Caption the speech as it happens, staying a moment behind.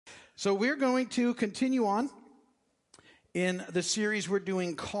So we're going to continue on in the series we're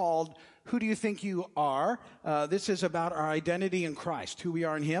doing called Who Do You Think You Are? This is about our identity in Christ, who we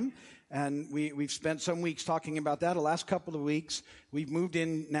are in Him. And we've spent some weeks talking about that. The last couple of weeks, we've moved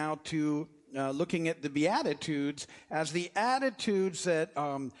in now to looking at the Beatitudes as the attitudes that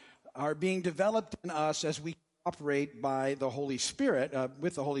are being developed in us as we operate by the Holy Spirit,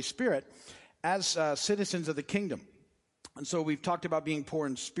 with the Holy Spirit, as citizens of the kingdom. And so we've talked about being poor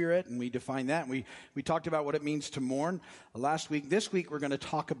in spirit, and we defined that. And we talked about what it means to mourn last week. This week, we're going to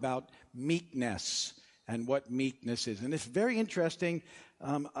talk about meekness and what meekness is. And it's very interesting.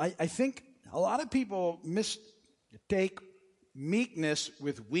 I think a lot of people mistake meekness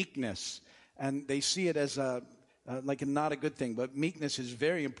with weakness, and they see it as like not a good thing. But meekness is a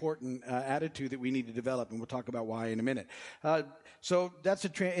very important attitude that we need to develop, and we'll talk about why in a minute. So that's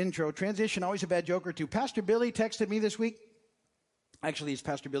the intro. Transition, always a bad joke or two. Pastor Billy texted me this week. Actually, it's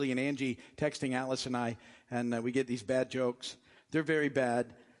Pastor Billy and Angie texting Alice and I, and we get these bad jokes. They're very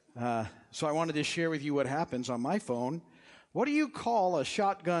bad. So I wanted to share with you what happens on my phone. What do you call a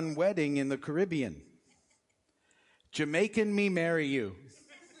shotgun wedding in the Caribbean? Jamaican me marry you.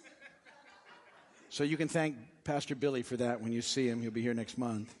 So you can thank Pastor Billy for that when you see him. He'll be here next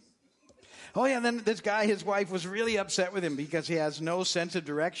month. Oh yeah, then this guy, his wife was really upset with him because he has no sense of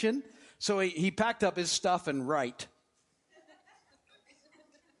direction. So he packed up his stuff and right.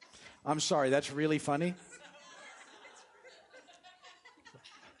 I'm sorry, that's really funny.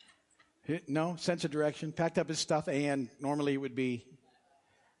 No, sense of direction. Packed up his stuff, and normally it would be,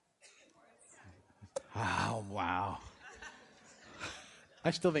 oh, wow.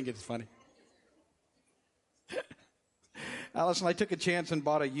 I still think it's funny. Alice and I took a chance and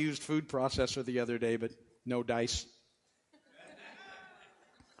bought a used food processor the other day, but no dice.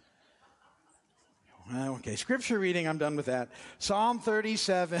 Okay, scripture reading, I'm done with that. Psalm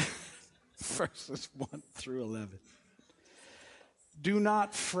 37, verses 1 through 11. Do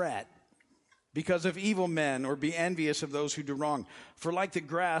not fret because of evil men, or be envious of those who do wrong. For like the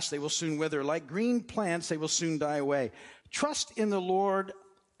grass, they will soon wither. Like green plants, they will soon die away. Trust in the Lord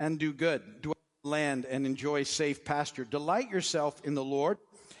and do good. Dwell in the land and enjoy safe pasture. Delight yourself in the Lord,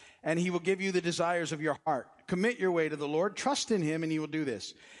 and He will give you the desires of your heart. Commit your way to the Lord. Trust in Him, and He will do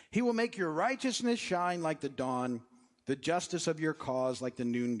this. He will make your righteousness shine like the dawn, the justice of your cause like the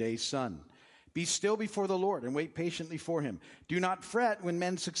noonday sun. Be still before the Lord and wait patiently for Him. Do not fret when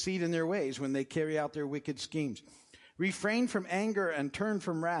men succeed in their ways, when they carry out their wicked schemes. Refrain from anger and turn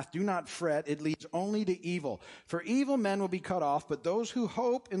from wrath. Do not fret. It leads only to evil. For evil men will be cut off, but those who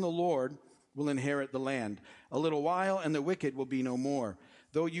hope in the Lord will inherit the land. A little while, and the wicked will be no more.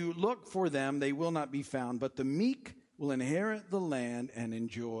 Though you look for them, they will not be found, but the meek will inherit the land and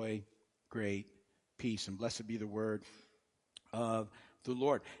enjoy great peace. And blessed be the word of the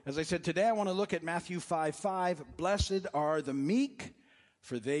Lord. As I said, today I want to look at Matthew 5:5. Blessed are the meek,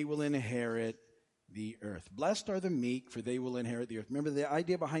 for they will inherit the earth. Blessed are the meek, for they will inherit the earth. Remember the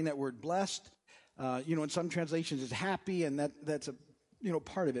idea behind that word blessed? In some translations it's happy, and that's a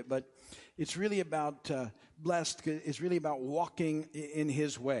part of it, but it's really about blessed. It's really about walking in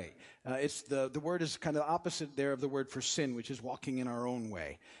His way. It's the word is kind of opposite there of the word for sin, which is walking in our own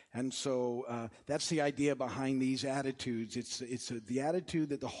way. And so that's the idea behind these attitudes. It's the attitude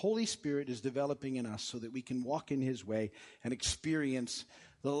that the Holy Spirit is developing in us so that we can walk in His way and experience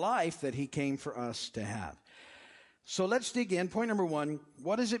the life that He came for us to have. So let's dig in. Point number 1,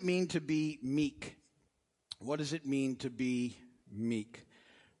 what does it mean to be meek? What does it mean to be meek?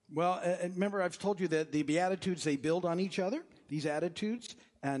 Well, remember I've told you that the Beatitudes, they build on each other, these attitudes.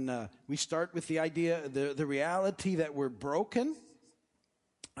 And we start with the idea, the reality that we're broken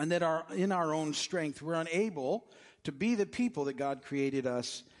and that in our own strength, we're unable to be the people that God created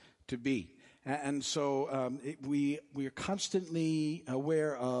us to be. And so we are constantly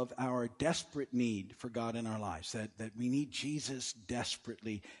aware of our desperate need for God in our lives, that we need Jesus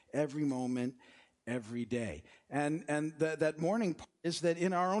desperately every moment, every day. And that morning part is that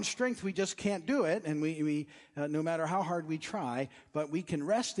in our own strength, we just can't do it. And we no matter how hard we try, but we can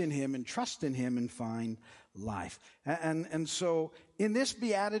rest in Him and trust in Him and find life. And so in this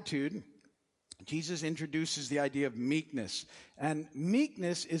beatitude, Jesus introduces the idea of meekness. And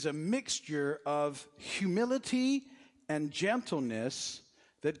meekness is a mixture of humility and gentleness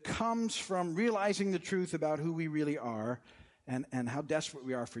that comes from realizing the truth about who we really are and how desperate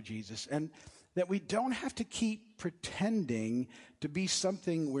we are for Jesus. And that we don't have to keep pretending to be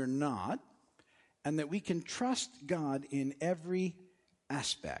something we're not, and that we can trust God in every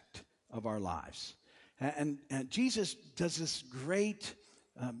aspect of our lives. And Jesus does this great,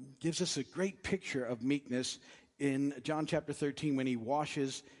 gives us a great picture of meekness in John chapter 13 when He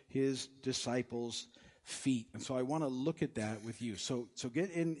washes his disciples' feet. And so I want to look at that with you. So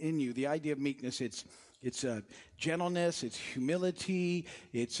get in you the idea of meekness. It's a gentleness, it's humility,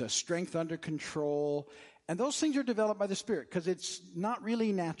 it's a strength under control. And those things are developed by the Spirit because it's not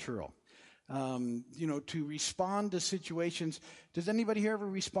really natural. To respond to situations. Does anybody here ever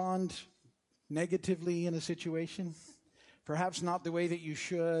respond negatively in a situation? Perhaps not the way that you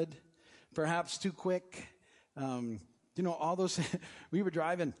should. Perhaps too quick. All those. We were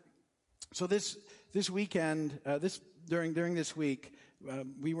driving. So this weekend, during this week,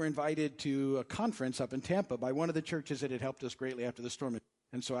 we were invited to a conference up in Tampa by one of the churches that had helped us greatly after the storm.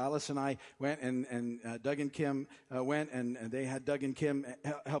 And so Alice and I went, and Doug and Kim went, and they had Doug and Kim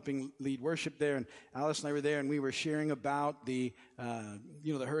helping lead worship there. And Alice and I were there, and we were sharing about the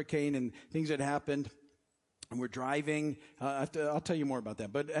hurricane and things that happened. And we're driving. I'll tell you more about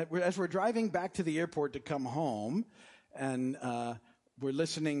that. But as we're driving back to the airport to come home, and we're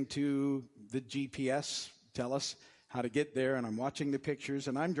listening to the GPS tell us how to get there, and I'm watching the pictures,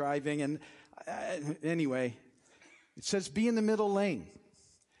 and I'm driving, and anyway, it says be in the middle lane.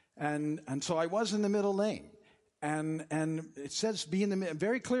 And so I was in the middle lane, and it says be in the middle,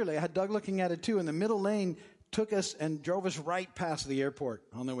 very clearly. I had Doug looking at it too, and the middle lane took us and drove us right past the airport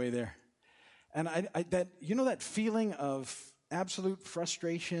on the way there. And that feeling of absolute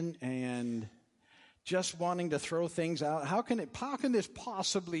frustration and just wanting to throw things out. How can this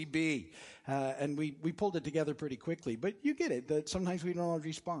possibly be? And we pulled it together pretty quickly. But you get it, that sometimes we don't always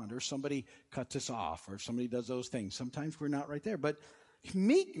respond, or somebody cuts us off, or somebody does those things. Sometimes we're not right there. But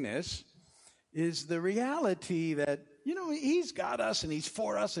meekness is the reality that, he's got us, and he's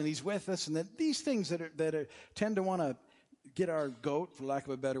for us, and he's with us, and that these things that tend to want to get our goat, for lack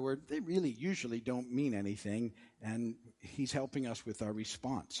of a better word, they really usually don't mean anything, and he's helping us with our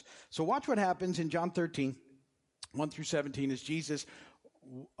response. So watch what happens in John 13, 1 through 17, as Jesus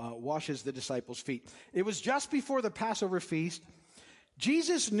washes the disciples' feet. It was just before the Passover feast.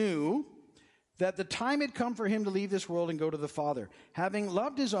 Jesus knew that the time had come for him to leave this world and go to the Father. Having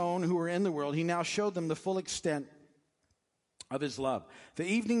loved his own who were in the world, he now showed them the full extent of his love. The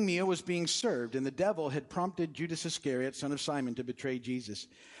evening meal was being served, and the devil had prompted Judas Iscariot, son of Simon, to betray Jesus.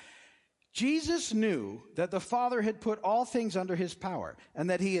 Jesus knew that the Father had put all things under his power, and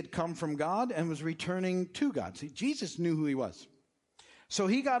that he had come from God and was returning to God. See, Jesus knew who he was. So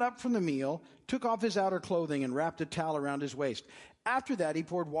he got up from the meal, took off his outer clothing, and wrapped a towel around his waist. After that, he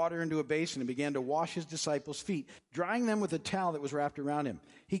poured water into a basin and began to wash his disciples' feet, drying them with a towel that was wrapped around him.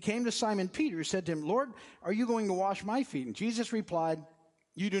 He came to Simon Peter, who said to him, "Lord, are you going to wash my feet?" And Jesus replied,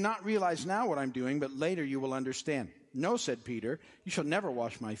 "You do not realize now what I'm doing, but later you will understand." "No," said Peter, "you shall never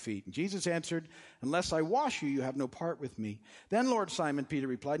wash my feet." And Jesus answered, "Unless I wash you, you have no part with me." "Then, Lord," Simon Peter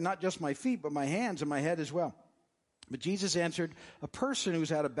replied, "not just my feet, but my hands and my head as well." But Jesus answered, "A person who's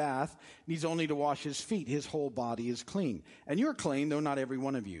had a bath needs only to wash his feet. His whole body is clean. And you're clean, though not every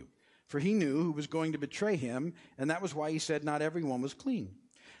one of you." For he knew who was going to betray him, and that was why he said not everyone was clean.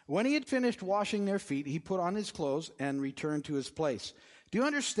 When he had finished washing their feet, he put on his clothes and returned to his place. "Do you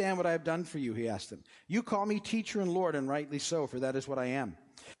understand what I have done for you?" he asked them. "You call me teacher and Lord, and rightly so, for that is what I am.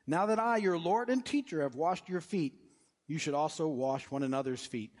 Now that I, your Lord and teacher, have washed your feet, you should also wash one another's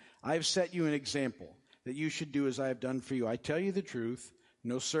feet. I have set you an example, that you should do as I have done for you. I tell you the truth,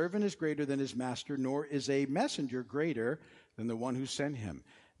 no servant is greater than his master, nor is a messenger greater than the one who sent him.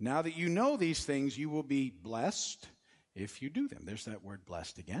 Now that you know these things, you will be blessed if you do them." There's that word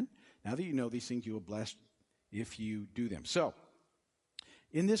blessed again. Now that you know these things, you will be blessed if you do them. So,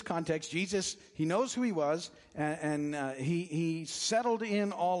 in this context, Jesus, he knows who he was, and he settled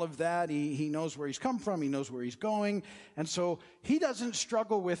in all of that. He knows where he's come from. He knows where he's going. And so he doesn't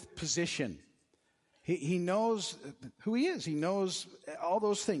struggle with position. He knows who he is. He knows all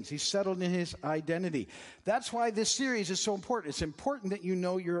those things. He's settled in his identity. That's why this series is so important. It's important that you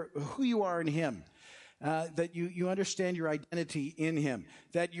know who you are in him, that you understand your identity in him,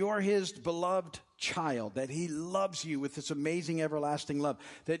 that you're his beloved child, that he loves you with this amazing everlasting love,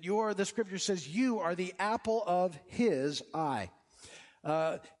 that the scripture says you are the apple of his eye.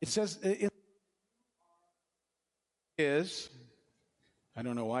 It says, I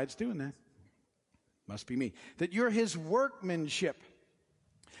don't know why it's doing that. Must be me. That you're his workmanship.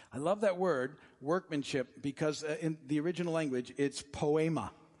 I love that word, workmanship, because in the original language, it's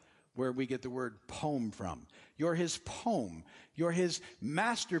poema, where we get the word poem from. You're his poem. You're his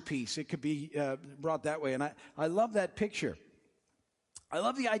masterpiece. It could be brought that way. And I love that picture. I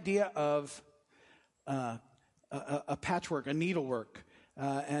love the idea of a patchwork, a needlework.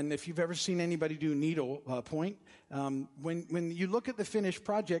 And if you've ever seen anybody do needle point, when you look at the finished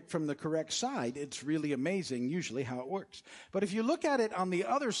project from the correct side, it's really amazing usually how it works. But if you look at it on the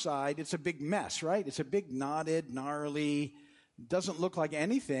other side, it's a big mess, right? It's a big knotted, gnarly, doesn't look like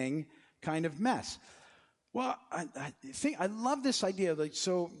anything kind of mess. Well, I love this idea. Like,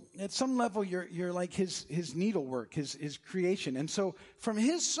 so at some level, you're like his needlework, his creation. And so from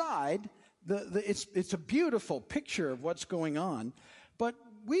his side, it's a beautiful picture of what's going on. But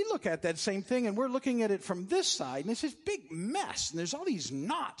we look at that same thing, and we're looking at it from this side, and it's this big mess, and there's all these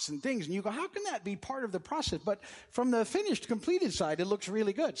knots and things, and you go, how can that be part of the process? But from the finished, completed side, it looks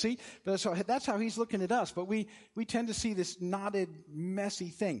really good. See? So that's how he's looking at us, but we tend to see this knotted, messy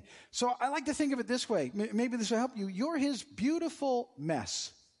thing. So I like to think of it this way. Maybe this will help you. You're his beautiful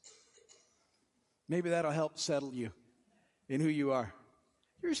mess. Maybe that'll help settle you in who you are.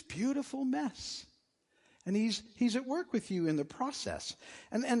 You're his beautiful mess. And he's at work with you in the process.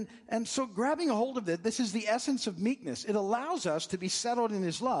 And so grabbing a hold of it, this is the essence of meekness. It allows us to be settled in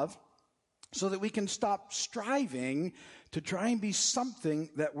his love so that we can stop striving to try and be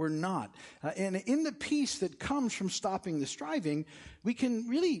something that we're not. And in the peace that comes from stopping the striving, we can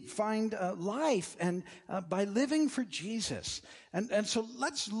really find life and by living for Jesus. And so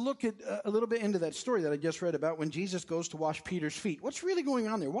let's look at a little bit into that story that I just read about when Jesus goes to wash Peter's feet. What's really going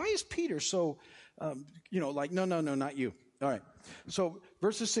on there? Why is Peter so, like, no, not you. All right. So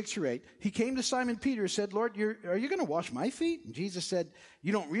verses 6-8, he came to Simon Peter and said, Lord, are you going to wash my feet? And Jesus said,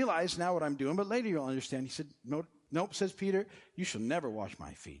 you don't realize now what I'm doing, but later you'll understand. He said, nope, says Peter, you shall never wash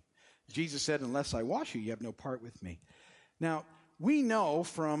my feet. Jesus said, unless I wash you, you have no part with me. Now, we know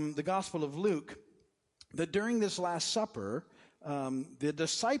from the Gospel of Luke that during this Last Supper, the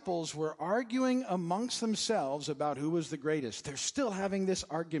disciples were arguing amongst themselves about who was the greatest. They're still having this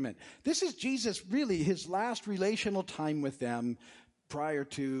argument. This is Jesus, really, his last relational time with them prior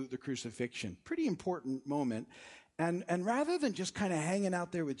to the crucifixion. Pretty important moment. And rather than just kind of hanging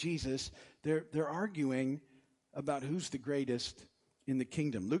out there with Jesus, they're arguing about who's the greatest in the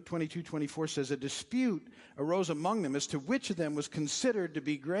kingdom. Luke 22:24 says, a dispute arose among them as to which of them was considered to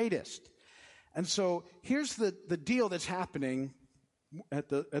be greatest. And so here's the deal that's happening at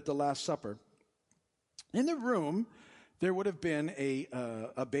the Last Supper. In the room, there would have been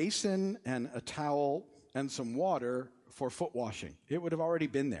a basin and a towel and some water for foot washing. It would have already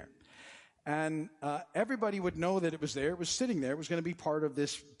been there. And everybody would know that it was there. It was sitting there. It was going to be part of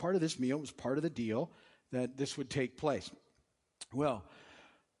this meal. It was part of the deal that this would take place. Well,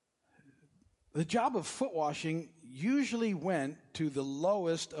 the job of foot washing usually went to the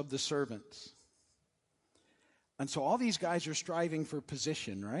lowest of the servants. And so all these guys are striving for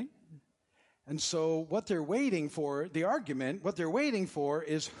position, right? And so what they're waiting for, what they're waiting for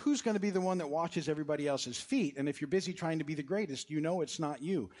is who's going to be the one that washes everybody else's feet. And if you're busy trying to be the greatest, you know it's not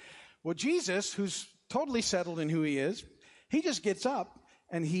you. Well, Jesus, who's totally settled in who he is, he just gets up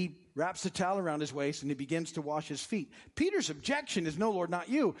and he wraps the towel around his waist and he begins to wash his feet. Peter's objection is, no, Lord, not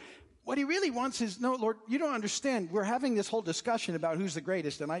you. What he really wants is, no, Lord, you don't understand. We're having this whole discussion about who's the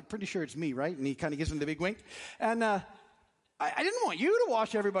greatest, and I'm pretty sure it's me, right? And he kind of gives him the big wink. And I didn't want you to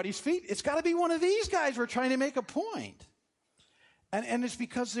wash everybody's feet. It's got to be one of these guys. We're trying to make a point. And it's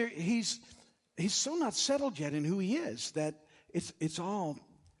because he's so not settled yet in who he is that it's all,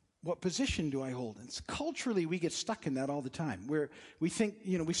 what position do I hold? And culturally, we get stuck in that all the time, where we think,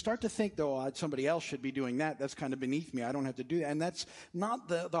 we start to think, though, somebody else should be doing that. That's kind of beneath me. I don't have to do that. And that's not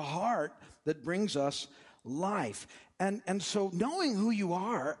the heart that brings us life. And so knowing who you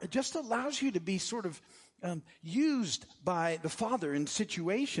are, it just allows you to be sort of used by the Father in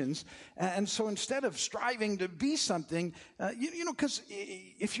situations. And so instead of striving to be something, because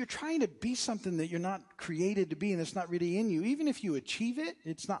if you're trying to be something that you're not created to be and it's not really in you, even if you achieve it,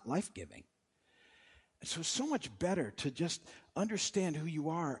 it's not life-giving. So it's so much better to just understand who you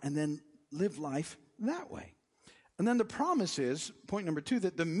are and then live life that way. And then the promise is, point number 2,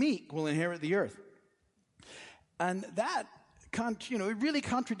 that the meek will inherit the earth. And that it really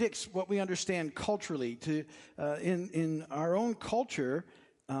contradicts what we understand culturally. In our own culture,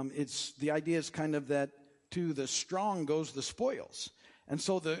 the idea is kind of that to the strong goes the spoils. And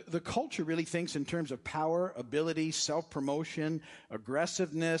so the culture really thinks in terms of power, ability, self-promotion,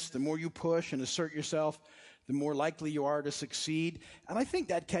 aggressiveness. The more you push and assert yourself, the more likely you are to succeed. And I think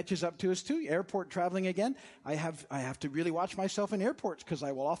that catches up to us too. Airport traveling again. I have to really watch myself in airports because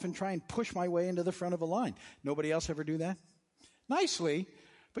I will often try and push my way into the front of a line. Nobody else ever do that? Nicely,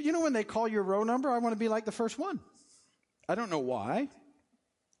 but when they call your row number, I want to be like the first one. I don't know why,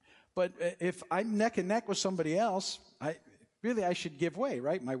 but if I'm neck and neck with somebody else, Really, I should give way,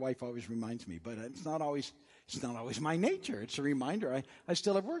 right? My wife always reminds me, but it's not always my nature. It's a reminder I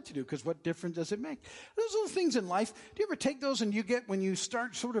still have work to do, because what difference does it make? Those little things in life, do you ever take those and you get, when you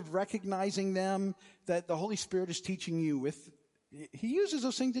start sort of recognizing them, that the Holy Spirit is teaching you with, He uses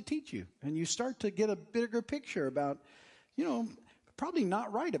those things to teach you. And you start to get a bigger picture about, probably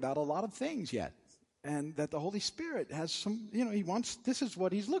not right about a lot of things yet. And that the Holy Spirit has some, He wants, this is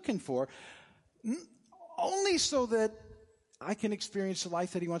what He's looking for. Only so that I can experience the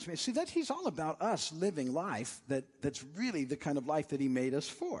life that He wants me to. See, that He's all about us living life that's really the kind of life that He made us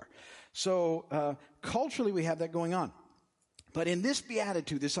for. So culturally we have that going on. But in this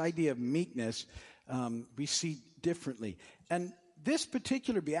beatitude, this idea of meekness, we see differently. And this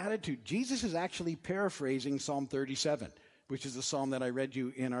particular beatitude, Jesus is actually paraphrasing Psalm 37, which is the psalm that I read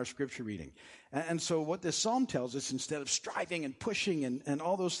you in our scripture reading. And so what this psalm tells us, instead of striving and pushing and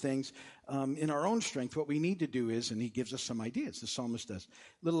all those things in our own strength, what we need to do is, and he gives us some ideas, the psalmist does,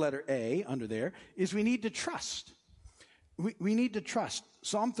 little letter A under there, is we need to trust. We need to trust.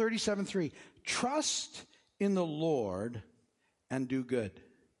 Psalm 37:3, trust in the Lord and do good.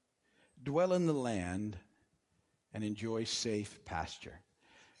 Dwell in the land and enjoy safe pasture.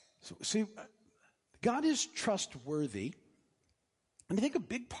 So, see, God is trustworthy. And I think a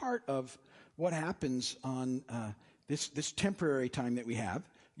big part of what happens on this temporary time that we have,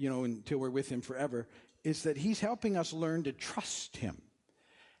 until we're with Him forever, is that He's helping us learn to trust Him.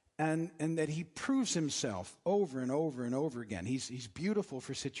 And that He proves Himself over and over and over again. He's beautiful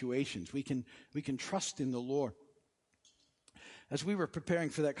for situations. We can trust in the Lord. As we were preparing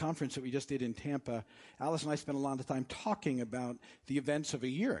for that conference that we just did in Tampa, Alice and I spent a lot of time talking about the events of a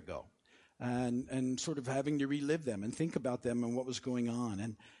year ago. And sort of having to relive them and think about them and what was going on.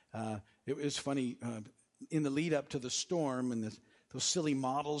 And it was funny, in the lead up to the storm, and those silly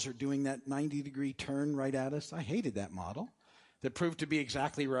models are doing that 90-degree turn right at us. I hated that model. That proved to be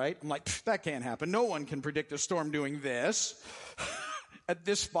exactly right. I'm like, that can't happen. No one can predict a storm doing this at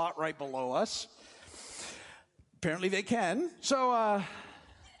this spot right below us. Apparently they can. So,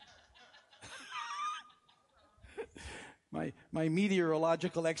 My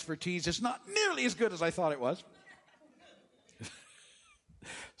meteorological expertise is not nearly as good as I thought it was.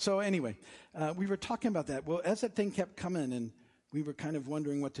 So anyway, we were talking about that. Well, as that thing kept coming and we were kind of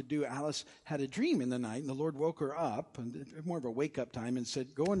wondering what to do, Alice had a dream in the night, and the Lord woke her up, and more of a wake-up time, and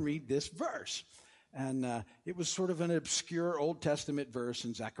said, go and read this verse. And it was sort of an obscure Old Testament verse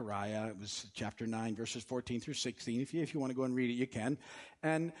in Zechariah. It was chapter 9, verses 14 through 16. If you want to go and read it, you can.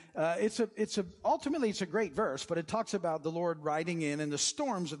 And ultimately it's a great verse, but it talks about the Lord riding in the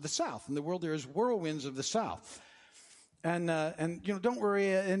storms of the south. In the world there is whirlwinds of the south. And don't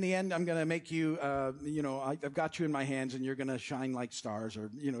worry. In the end, I'm going to make you. I've got you in my hands, and you're going to shine like stars.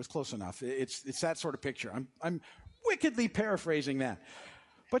 Or it's close enough. It's that sort of picture. I'm wickedly paraphrasing that.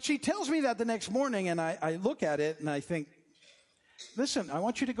 But she tells me that the next morning, and I look at it and I think, listen, I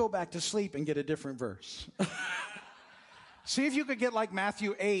want you to go back to sleep and get a different verse. See if you could get like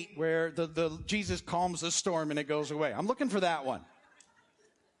Matthew 8, where the Jesus calms the storm and it goes away. I'm looking for that one.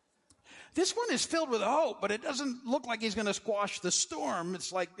 This one is filled with hope, but it doesn't look like He's going to squash the storm.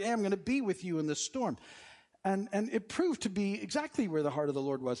 It's like, I'm going to be with you in the storm. And it proved to be exactly where the heart of the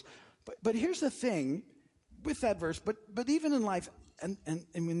Lord was. But here's the thing with that verse, but even in life, and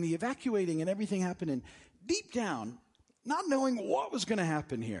in the evacuating and everything happening, deep down, not knowing what was going to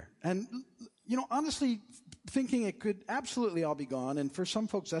happen here. And, honestly, thinking it could absolutely all be gone. And for some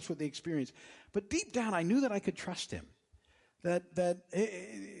folks, that's what they experienced. But deep down, I knew that I could trust Him. That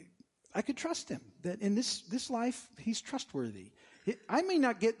I could trust Him. That in this life, He's trustworthy. I may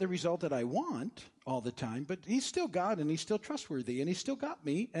not get the result that I want all the time, but He's still God and He's still trustworthy and He's still got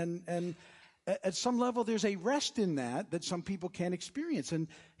me. And at some level, there's a rest in that some people can't experience, and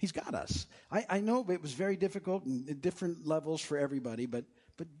He's got us. I know it was very difficult and at different levels for everybody, but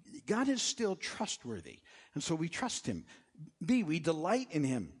God is still trustworthy, and so we trust Him. B, we delight in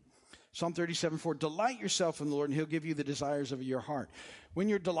Him. Psalm 37:4, delight yourself in the Lord, and He'll give you the desires of your heart. When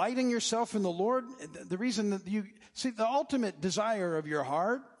you're delighting yourself in the Lord, the reason that the ultimate desire of your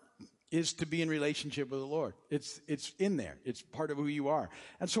heart is to be in relationship with the Lord. It's in there. It's part of who you are.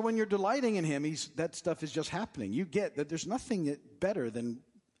 And so when you're delighting in Him, that stuff is just happening. You get that there's nothing better than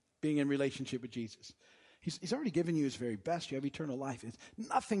being in relationship with Jesus. He's already given you His very best. You have eternal life. It's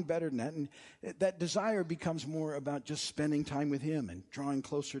nothing better than that. And that desire becomes more about just spending time with Him and drawing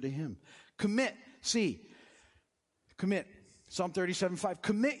closer to Him. Commit. Commit. Psalm 37:5,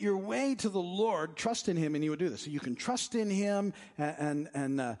 commit your way to the Lord, trust in Him, and He will do this. So you can trust in Him,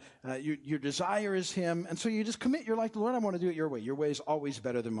 and your desire is Him, and so you just commit your life to the Lord. I want to do it your way. Your way is always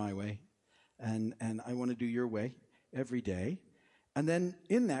better than my way, and I want to do your way. every day. And then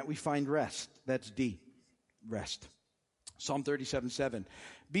in that we find rest. That's D, rest. Psalm 37:7.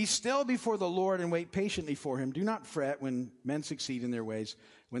 Be still before the Lord and wait patiently for him. Do not fret when men succeed in their ways,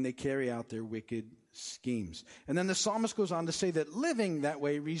 when they carry out their wicked schemes. And then the psalmist goes on to say that living that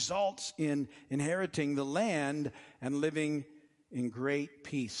way results in inheriting the land and living in great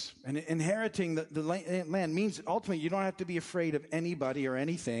peace. And inheriting the land means ultimately you don't have to be afraid of anybody or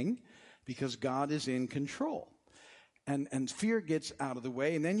anything because God is in control. And fear gets out of the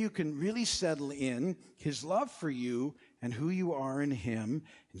way, and then you can really settle in his love for you and who you are in him,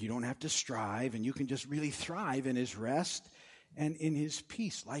 and you don't have to strive, and you can just really thrive in his rest and in his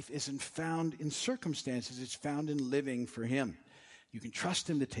peace. Life isn't found in circumstances, it's found in living for him. You can trust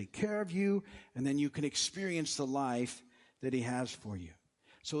him to take care of you, and then you can experience the life that he has for you.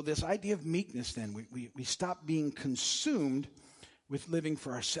 So this idea of meekness then, we stop being consumed with living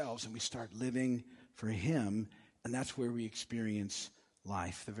for ourselves, and we start living for him. And that's where we experience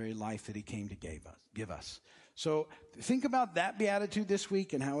life, the very life that he came to give us. So think about that beatitude this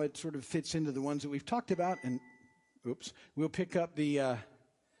week and how it sort of fits into the ones that we've talked about. And, we'll pick up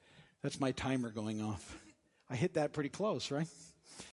that's my timer going off. I hit that pretty close, right?